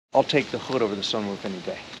I'll take the hood over the sunroof any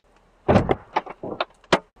day.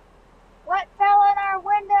 What fell in our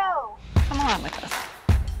window? Come on with us.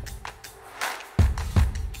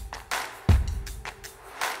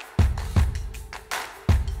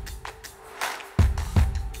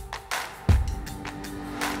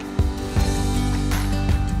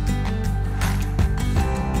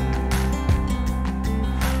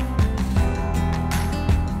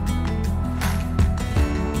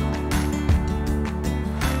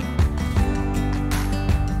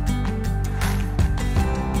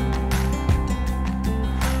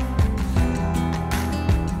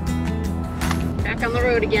 On the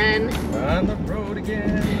road again. On the road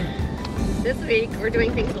again. This week we're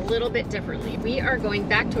doing things a little bit differently. We are going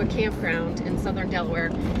back to a campground in southern Delaware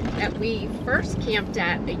that we first camped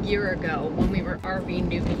at a year ago when we were RV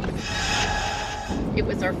newbies. It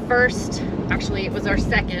was our first, actually it was our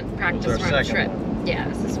second practice run trip. Yeah,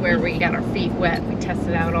 this is where we got our feet wet. We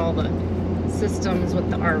tested out all the systems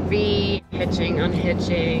with the RV, hitching,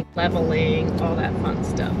 unhitching, leveling, all that fun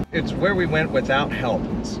stuff. It's where we went without help.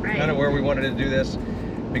 It's kind of where we wanted to do this,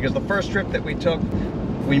 because the first trip that we took,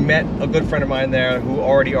 we met a good friend of mine there who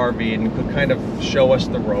already RV'd and could kind of show us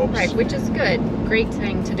the ropes. Right, which is good. Great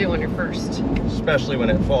thing to do on your first. Especially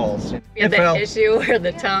when it falls. We had that issue where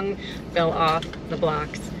the tongue fell off the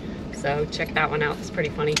blocks. So check that one out, it's pretty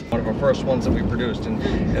funny. One of our first ones that we produced,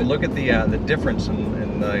 and look at the difference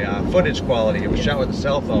in the footage quality. It was shot with a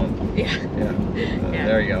cell phone. Yeah.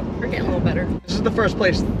 There you go. We're getting a little better. This is the first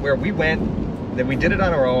place where we went, that we did it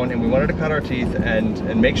on our own, and we wanted to cut our teeth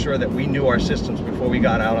and make sure that we knew our systems before we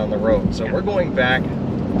got out on the road. So we're going back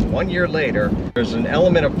 1 year later. There's an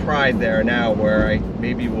element of pride there now where I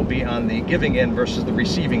maybe will be on the giving end versus the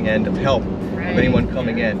receiving end of help of anyone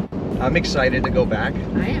coming in. I'm excited to go back.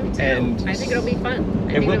 I am too. And I think it'll be fun.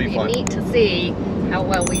 It will be fun. Neat to see how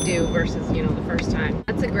well we do versus, you know, the first time.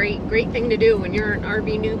 That's a great thing to do when you're an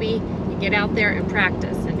RV newbie. You get out there and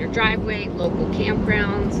practice in your driveway, local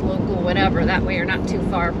campgrounds, local whatever. That way you're not too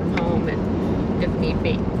far from home, and if need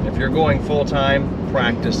be. If you're going full time,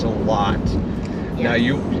 practice a lot. Yes, now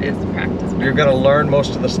you're going to learn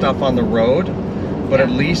most of the stuff on the road, but at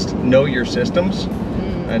least know your systems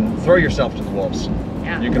and throw yourself to the wolves.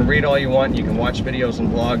 You can read all you want, you can watch videos and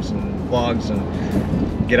vlogs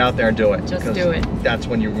and get out there and do it. Just do it. That's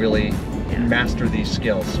when you really master these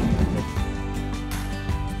skills.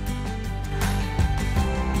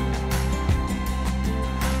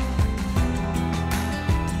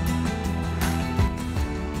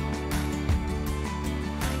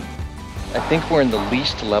 I think we're in the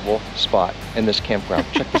least level spot in this campground.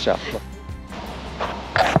 Check this out. Look.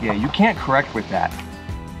 Yeah, you can't correct with that.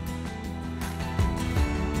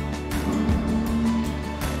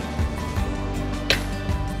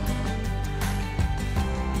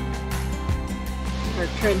 Our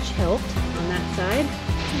trench helped on that side,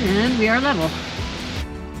 and we are level.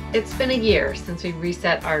 It's been a year since we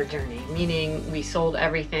reset our journey, meaning we sold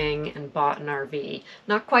everything and bought an RV.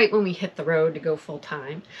 Not quite when we hit the road to go full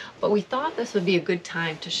time, but we thought this would be a good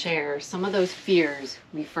time to share some of those fears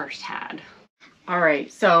we first had. All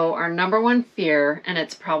right, so our number one fear, and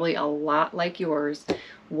it's probably a lot like yours,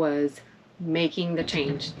 was making the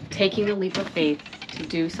change, taking the leap of faith to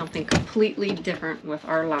do something completely different with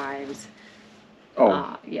our lives.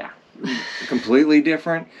 Yeah. Completely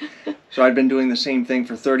different. So I'd been doing the same thing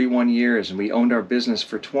for 31 years, and we owned our business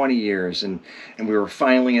for 20 years, and we were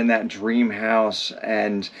finally in that dream house,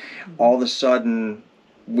 and all of a sudden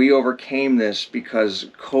we overcame this because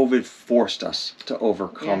COVID forced us to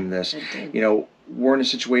overcome this. You know, we're in a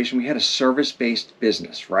situation, we had a service-based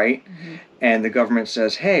business, right? And the government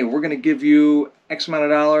says, hey, we're going to give you X amount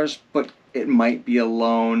of dollars, but it might be a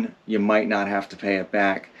loan, you might not have to pay it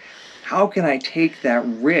back. How can I take that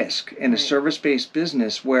risk in a service-based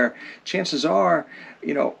business where chances are,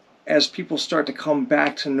 you know, as people start to come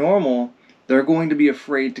back to normal, they're going to be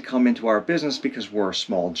afraid to come into our business because we're a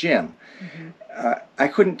small gym. I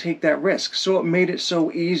couldn't take that risk. So it made it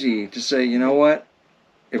so easy to say, you know what,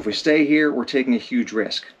 if we stay here, we're taking a huge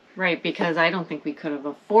risk. Right, because I don't think we could have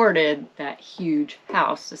afforded that huge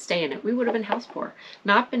house to stay in it. We would have been house poor,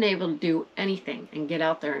 not been able to do anything and get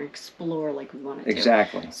out there and explore like we wanted to.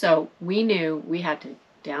 Exactly. So we knew we had to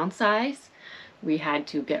downsize, we had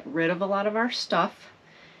to get rid of a lot of our stuff,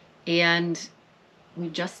 and we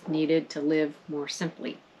just needed to live more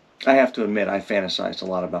simply. I have to admit, I fantasized a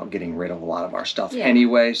lot about getting rid of a lot of our stuff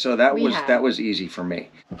anyway, so that was easy for me.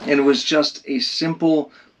 And it was just a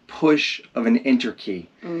simple push of an enter key.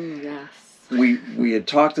 Oh, yes. we had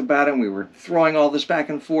talked about it, and we were throwing all this back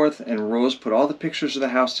and forth, and Rose put all the pictures of the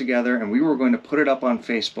house together, and we were going to put it up on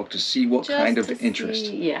Facebook to see what kind of interest.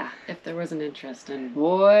 Yeah, if there was an interest, and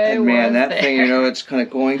boy, and man, that there. thing, you know, it's kind of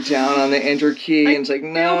going down on the enter key, and it's like,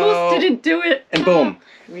 no. I almost didn't do it. And boom.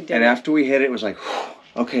 We did. And after we hit it, it was like,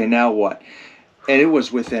 whew, okay, now what? And it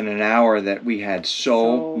was within an hour that we had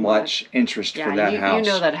so much interest for that house.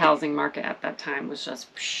 You know that housing market at that time was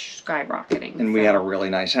just skyrocketing. And we had a really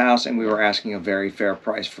nice house, and we were asking a very fair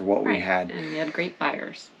price for what we had. And we had great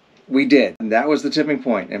buyers. We did. And that was the tipping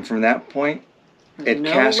point. And from that point, it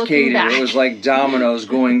cascaded. It was like dominoes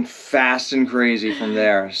going fast and crazy from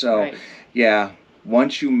there. So, yeah,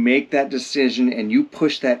 once you make that decision and you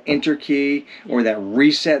push that enter key or that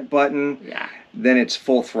reset button, then it's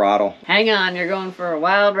full throttle. Hang on, you're going for a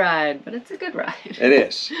wild ride, but it's a good ride. It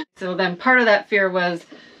is. So then part of that fear was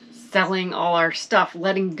selling all our stuff,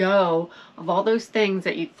 letting go of all those things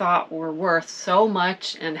that you thought were worth so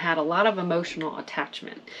much and had a lot of emotional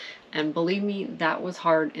attachment. And believe me, that was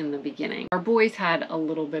hard in the beginning. Our boys had a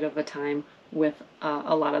little bit of a time with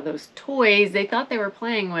a lot of those toys they thought they were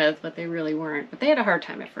playing with, but they really weren't. But they had a hard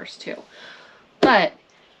time at first too. But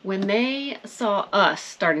when they saw us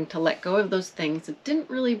starting to let go of those things that didn't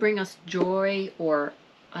really bring us joy or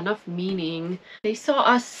enough meaning, they saw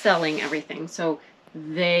us selling everything. So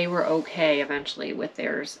they were okay eventually with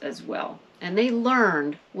theirs as well. And they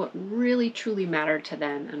learned what really truly mattered to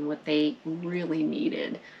them and what they really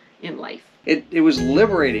needed in life. It was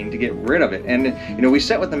liberating to get rid of it. And, you know, we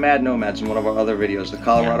sat with the Mad Nomads in one of our other videos, the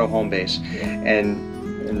Colorado home base.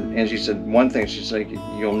 And Angie said one thing, she's like,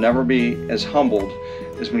 you'll never be as humbled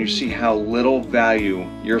as when you see how little value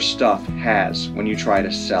your stuff has when you try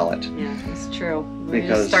to sell it. Yeah, it's true. Because you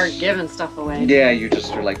just start giving stuff away. Yeah, you're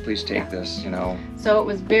like, please take this, you know. So it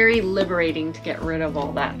was very liberating to get rid of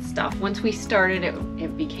all that stuff. Once we started,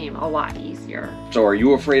 it became a lot easier. So are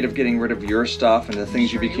you afraid of getting rid of your stuff and the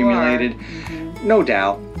things you've accumulated? No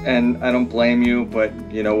doubt. And I don't blame you, but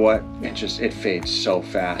you know what? It fades so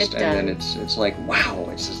fast. And then it's like, wow,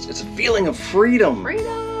 it's a feeling of freedom.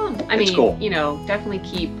 I mean, cool. You know, definitely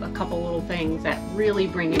keep a couple little things that really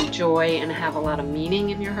bring you joy and have a lot of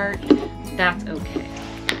meaning in your heart. That's okay.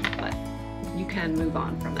 But you can move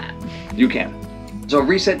on from that. You can. So a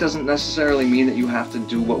reset doesn't necessarily mean that you have to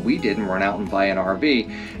do what we did and run out and buy an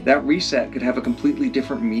RV. That reset could have a completely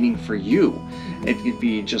different meaning for you. It could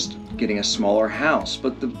be just getting a smaller house.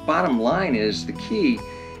 But the bottom line is, the key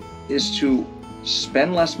is to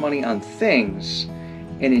spend less money on things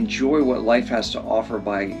and enjoy what life has to offer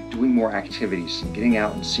by doing more activities and getting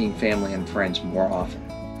out and seeing family and friends more often.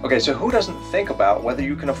 Okay, so who doesn't think about whether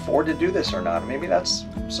you can afford to do this or not? Maybe that's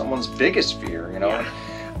someone's biggest fear, you know?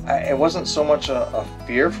 It wasn't so much a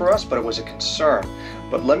fear for us, but it was a concern.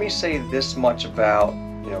 But let me say this much about,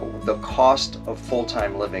 you know, the cost of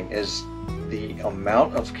full-time living is the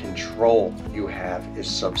amount of control you have is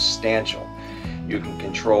substantial. You can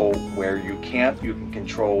control where you camp, you can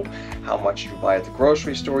control how much you buy at the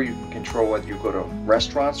grocery store, you can control whether you go to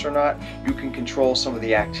restaurants or not, you can control some of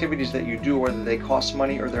the activities that you do, whether they cost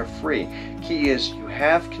money or they're free. Key is you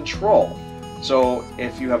have control. So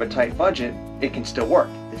if you have a tight budget, it can still work.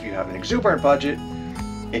 If you have an exuberant budget,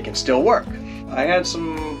 it can still work. I had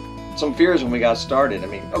some fears when we got started. I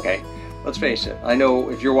mean, okay, let's face it. I know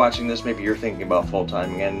if you're watching this, maybe you're thinking about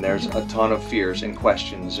full-time again. There's a ton of fears and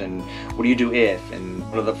questions and what do you do if? And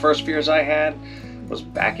one of the first fears I had was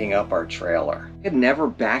backing up our trailer. I had never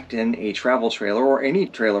backed in a travel trailer or any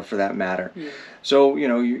trailer for that matter. So, you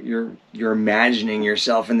know, you're imagining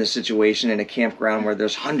yourself in this situation in a campground where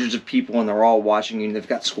there's hundreds of people and they're all watching you and they've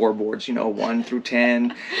got scoreboards, you know, 1 through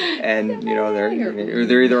 10, and you know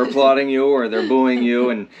they're either applauding you or they're booing you,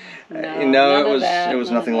 and it was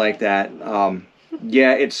nothing like that.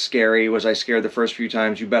 Yeah, it's scary. Was I scared the first few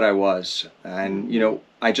times? You bet I was. And you know,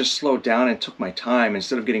 I just slowed down and took my time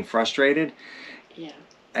instead of getting frustrated. Yeah.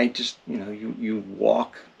 I just, you know, you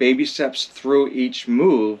walk baby steps through each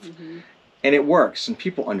move. And it works, and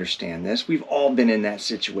people understand this. We've all been in that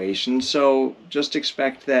situation, so just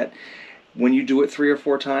expect that when you do it 3 or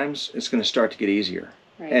 4 times, it's going to start to get easier.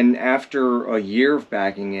 And after a year of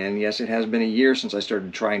backing in, yes, it has been a year since I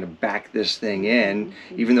started trying to back this thing in,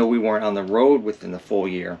 even though we weren't on the road within the full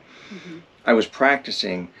year. I was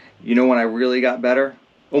practicing. You know when I really got better?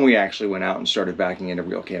 When we actually went out and started backing into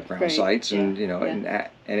real campground sites, and you know, and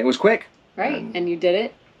it was quick. And you did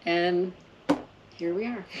it, and here we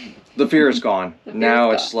are. The fear is gone.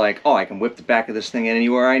 Now it's like, oh, I can whip the back of this thing in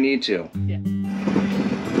anywhere I need to.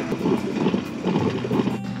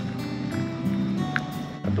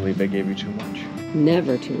 I believe I gave you too much.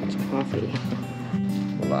 Never too much coffee.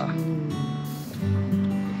 Voila.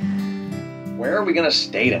 where are we gonna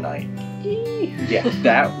stay tonight? Eee. Yeah,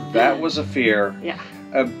 that was a fear. Yeah.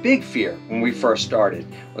 A big fear when we first started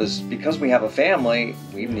was because we have a family,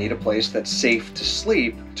 we need a place that's safe to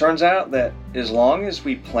sleep. Turns out that as long as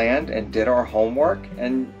we planned and did our homework,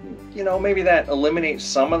 and you know, maybe that eliminates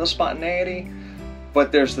some of the spontaneity,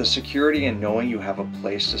 but there's the security in knowing you have a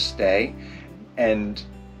place to stay and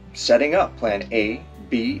setting up plan A,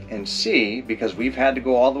 B, and C, because we've had to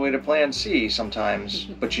go all the way to plan C sometimes,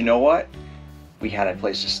 but you know what? We had a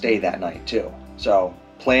place to stay that night too. So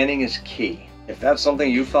planning is key. If that's something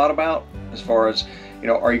you've thought about, as far as, you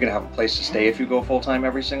know, are you gonna have a place to stay if you go full-time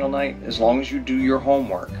every single night? As long as you do your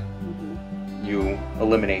homework, you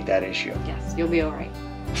eliminate that issue. Yes, you'll be all right.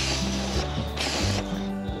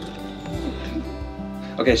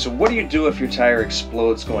 Okay, so what do you do if your tire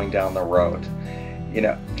explodes going down the road? You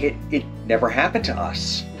know, it never happened to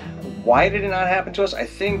us. Why did it not happen to us? I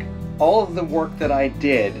think all of the work that I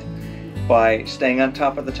did by staying on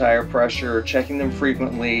top of the tire pressure, checking them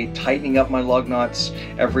frequently, tightening up my lug nuts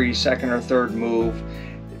every second or third move,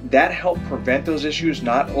 that helped prevent those issues,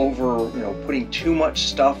 not over, you know, putting too much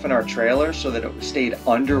stuff in our trailer so that it stayed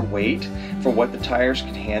underweight for what the tires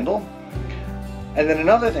could handle. And then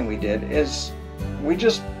another thing we did is we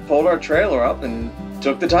just pulled our trailer up and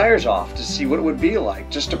took the tires off to see what it would be like,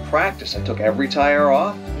 just to practice. I took every tire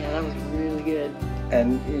off. Yeah, that was really good.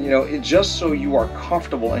 And you know, it just so you are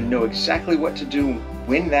comfortable and know exactly what to do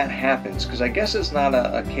when that happens. Because I guess it's not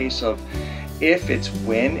a case of if, it's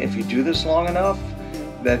when. If you do this long enough,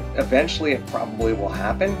 that eventually it probably will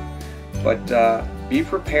happen. But be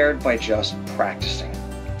prepared by just practicing.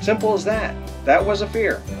 Simple as that. That was a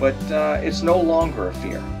fear, but it's no longer a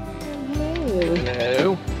fear. Hello.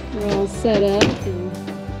 Hello. We're all set up and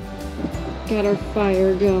got our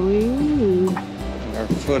fire going. Our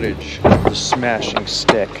footage of the smashing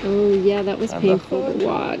stick. Oh yeah, that was On painful the hood. to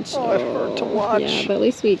watch. Oh, it hurt to watch. Yeah, but at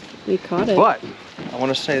least we caught it. But I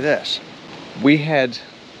want to say this. We had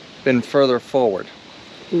been further forward.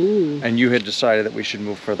 Ooh. And you had decided that we should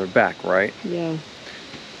move further back, right? Yeah.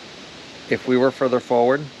 If we were further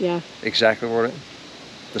forward, Yeah. exactly what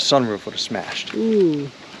the sunroof would have smashed. Ooh.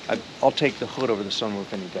 I'll take the hood over the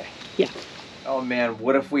sunroof any day. Yeah. Oh man,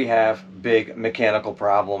 what if we have big mechanical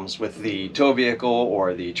problems with the tow vehicle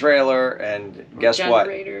or the trailer, and guess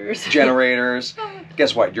Generators. what? Generators.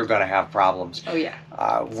 Guess what? You're gonna have problems. Oh yeah.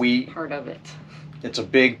 Part of it. It's a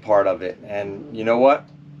big part of it, and you know what?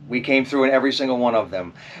 We came through in every single one of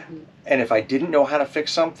them. And if I didn't know how to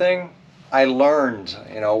fix something, I learned.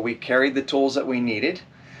 You know, we carried the tools that we needed,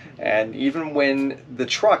 and even when the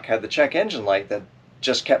truck had the check engine light that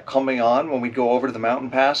just kept coming on when we'd go over to the mountain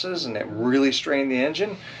passes and it really strained the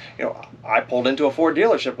engine, you know, I pulled into a Ford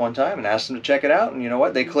dealership one time and asked them to check it out, and you know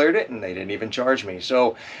what? They cleared it and they didn't even charge me.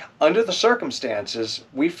 So under the circumstances,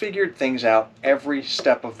 we figured things out every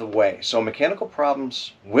step of the way. So mechanical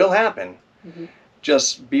problems will happen.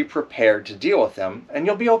 Just be prepared to deal with them and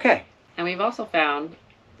you'll be okay. And we've also found,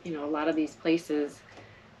 you know, a lot of these places,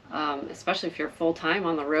 especially if you're full-time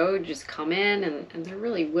on the road, just come in and they're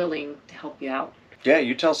really willing to help you out. Yeah,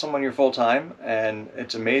 you tell someone you're full-time and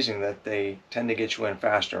it's amazing that they tend to get you in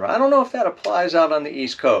faster. I don't know if that applies out on the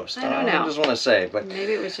East Coast. I don't know. I just want to say, but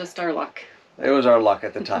Maybe it was just our luck. it was our luck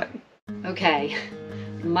at the time. Okay,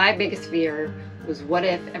 my biggest fear was what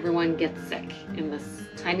if everyone gets sick in this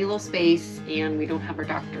tiny little space and we don't have our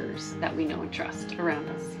doctors that we know and trust around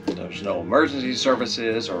us. There's no emergency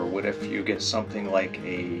services, or what if you get something like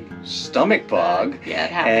a stomach bug Yeah,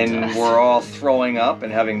 it happened to and us. we're all throwing up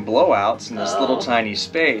and having blowouts in this little tiny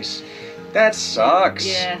space? That sucks.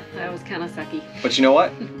 Yeah, that was kind of sucky. But you know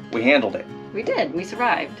what? We handled it. We did, we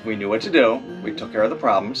survived. We knew what to do. We took care of the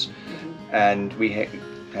problems, and we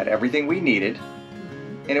had everything we needed.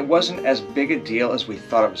 And it wasn't as big a deal as we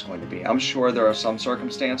thought it was going to be. I'm sure there are some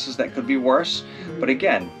circumstances that could be worse, but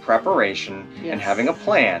again, preparation and having a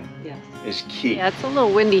plan is key. Yeah, it's a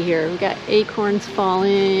little windy here. We've got acorns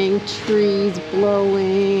falling, trees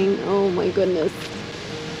blowing. Oh my goodness.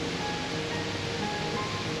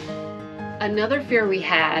 Another fear we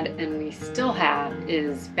had, and we still have,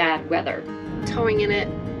 is bad weather. Towing in it,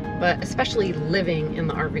 but especially living in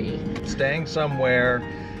the RV. Staying somewhere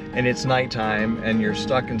and it's nighttime and you're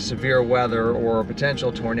stuck in severe weather or a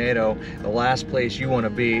potential tornado, the last place you want to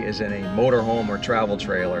be is in a motorhome or travel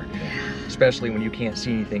trailer, especially when you can't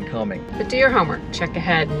see anything coming. But do your homework, check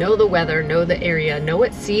ahead, know the weather, know the area, know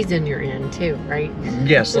what season you're in too, right?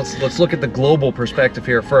 Yes, let's look at the global perspective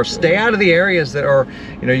here first. Stay out of the areas that are,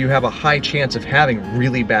 you have a high chance of having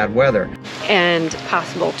really bad weather. And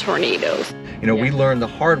possible tornadoes. You know, we Yeah. learned the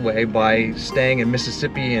hard way by staying in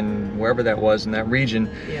Mississippi and wherever that was in that region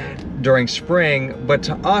during spring. But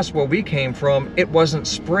to us, where we came from, it wasn't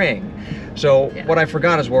spring. So what I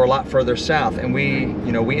forgot is we're a lot further south, and we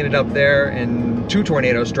ended up there, and 2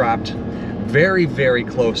 tornadoes dropped very, very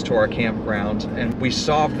close to our campground, and we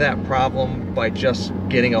solved that problem by just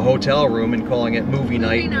getting a hotel room and calling it movie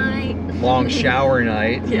night. Long shower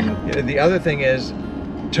night. Yeah. The other thing is,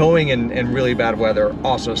 towing in really bad weather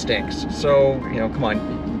also stinks. So, come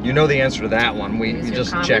on, you know the answer to that one. We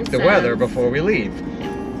just check the weather before we leave.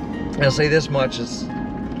 And I'll say this much, is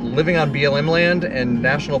living on BLM land and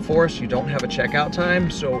national forest, you don't have a checkout time.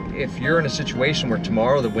 So if you're in a situation where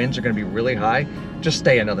tomorrow the winds are going to be really high, just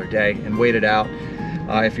stay another day and wait it out.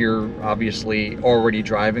 If you're obviously already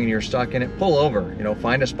driving and you're stuck in it, pull over,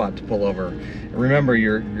 find a spot to pull over. Remember,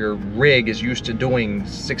 your rig is used to doing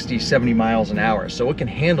 60, 70 miles an hour, so it can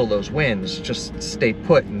handle those winds. Just stay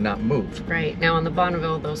put and not move. Right. Now on the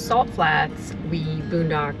Bonneville, those salt flats, we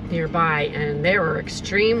boondocked nearby, and there were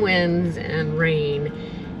extreme winds and rain,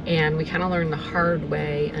 and we kind of learned the hard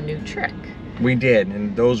way a new trick. We did,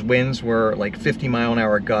 and those winds were like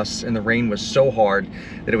 50-mile-an-hour gusts, and the rain was so hard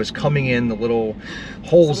that it was coming in the little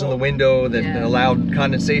holes in the window that allowed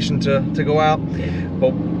condensation to go out. But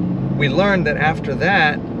we learned that after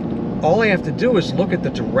that, all I have to do is look at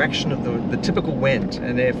the direction of the typical wind,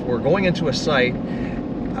 and if we're going into a site,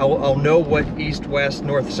 I'll know what east, west,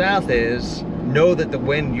 north, south is, know that the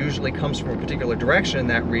wind usually comes from a particular direction in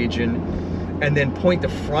that region, and then point the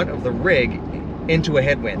front of the rig into a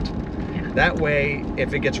headwind. That way,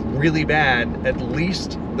 if it gets really bad, at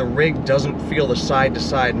least the rig doesn't feel the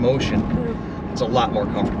side-to-side motion. It's a lot more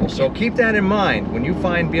comfortable. So keep that in mind. When you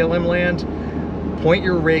find BLM land, point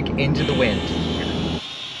your rig into the wind.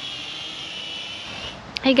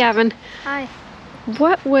 Hey Gavin. Hi.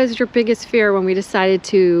 What was your biggest fear when we decided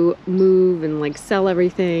to move and like sell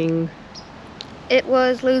everything? It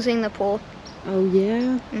was losing the pool. Oh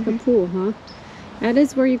yeah? The pool, huh? That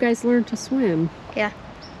is where you guys learned to swim. Yeah.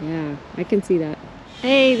 Yeah, I can see that.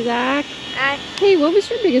 Hey, Zach. Hi. Hey, what was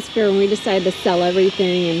your biggest fear when we decided to sell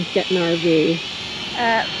everything and get an RV?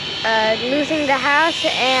 Losing the house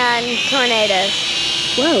and tornadoes.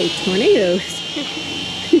 Whoa, tornadoes.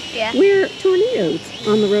 Yeah. Where tornadoes?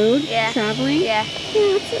 On the road? Yeah. Traveling? Yeah.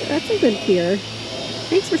 Yeah, that's a good fear.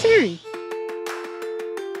 Thanks for sharing.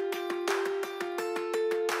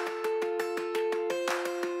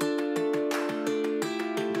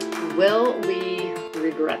 Will we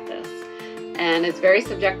regret this? And it's very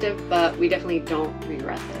subjective, but we definitely don't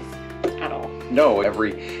regret this at all. No,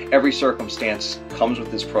 every circumstance comes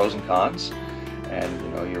with its pros and cons.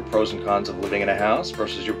 And your pros and cons of living in a house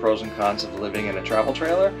versus your pros and cons of living in a travel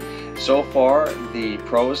trailer. So far, the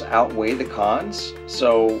pros outweigh the cons,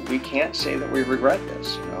 so we can't say that we regret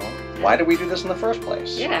this. Why did we do this in the first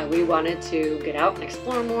place? Yeah, we wanted to get out and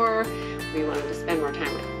explore more. We wanted to spend more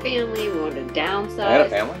time with family. We wanted to downsize. I had a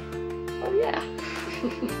family. Oh yeah.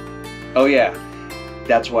 Oh yeah,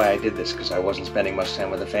 that's why I did this, because I wasn't spending much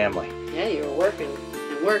time with the family. Yeah, you were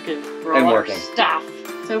working for all our stuff.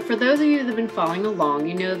 So for those of you that have been following along,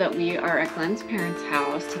 you know that we are at Glynn's parents'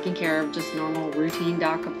 house taking care of just normal routine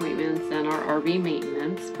dock appointments and our RV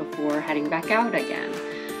maintenance before heading back out again.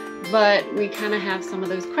 But we kind of have some of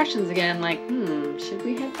those questions again, like, should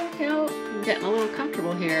we head back out? I'm getting a little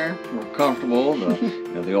comfortable here. We're comfortable.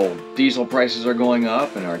 The old diesel prices are going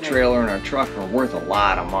up, and our trailer and our truck are worth a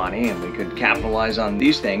lot of money, and we could capitalize on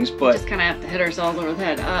these things. But just kind of have to hit ourselves over the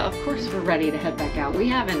head. Of course, we're ready to head back out.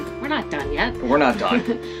 We're not done yet. We're not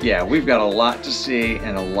done. Yeah, we've got a lot to see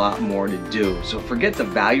and a lot more to do. So forget the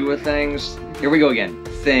value of things. Here we go again.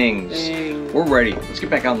 Things. We're ready. Let's get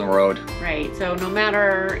back on the road. Right. So no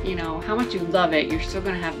matter, how much you love it, you're still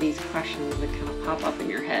going to have these questions that kind of pop up in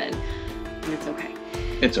your head. And it's okay.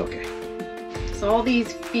 It's okay. So all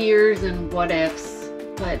these fears and what ifs,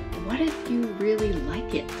 but what if you really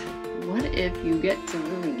like it? What if you get to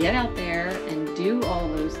really get out there and do all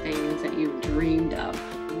those things that you've dreamed of?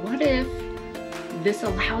 What if this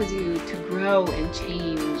allows you to grow and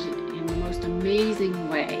change in the most amazing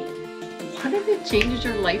way? What if it changes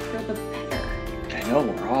your life for the better? I know,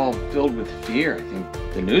 we're all filled with fear. I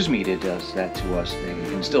think the news media does that to us. They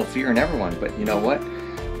instill fear in everyone. But you know what?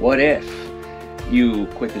 What if you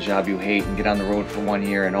quit the job you hate and get on the road for 1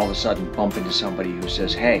 year and all of a sudden bump into somebody who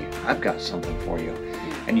says, hey, I've got something for you,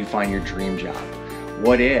 and you find your dream job?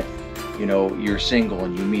 What if, you're single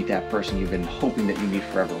and you meet that person you've been hoping that you meet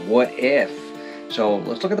forever? What if? So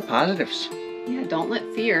let's look at the positives. Yeah, don't let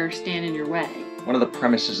fear stand in your way. One of the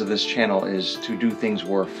premises of this channel is to do things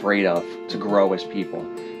we're afraid of, to grow as people.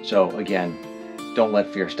 So again, don't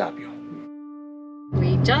let fear stop you.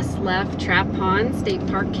 We just left Trap Pond State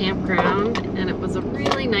Park Campground, and it was a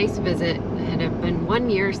really nice visit. It had been 1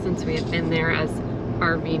 year since we had been there as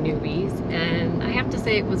RV newbies, and I have to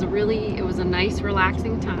say it was a nice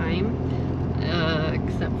relaxing time,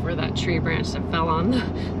 except for that tree branch that fell on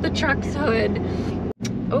the truck's hood.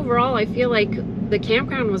 Overall, I feel like the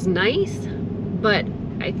campground was nice, but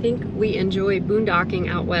I think we enjoy boondocking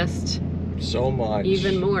out west so much.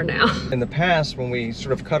 Even more now. In the past, when we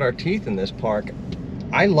sort of cut our teeth in this park,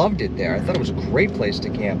 I loved it there. I thought it was a great place to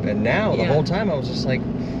camp. And now, the whole time, I was just like,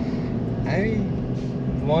 I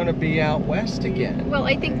want to be out west again. Well,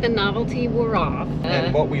 I think the novelty wore off.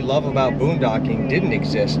 And what we love about boondocking didn't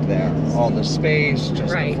exist there. All the space,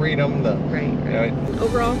 just the freedom. Right. You know,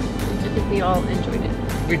 overall, I think we all enjoyed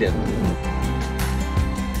it. We did.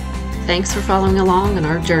 Thanks for following along on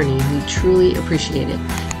our journey. We truly appreciate it.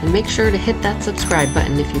 And make sure to hit that subscribe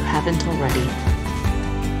button if you haven't already.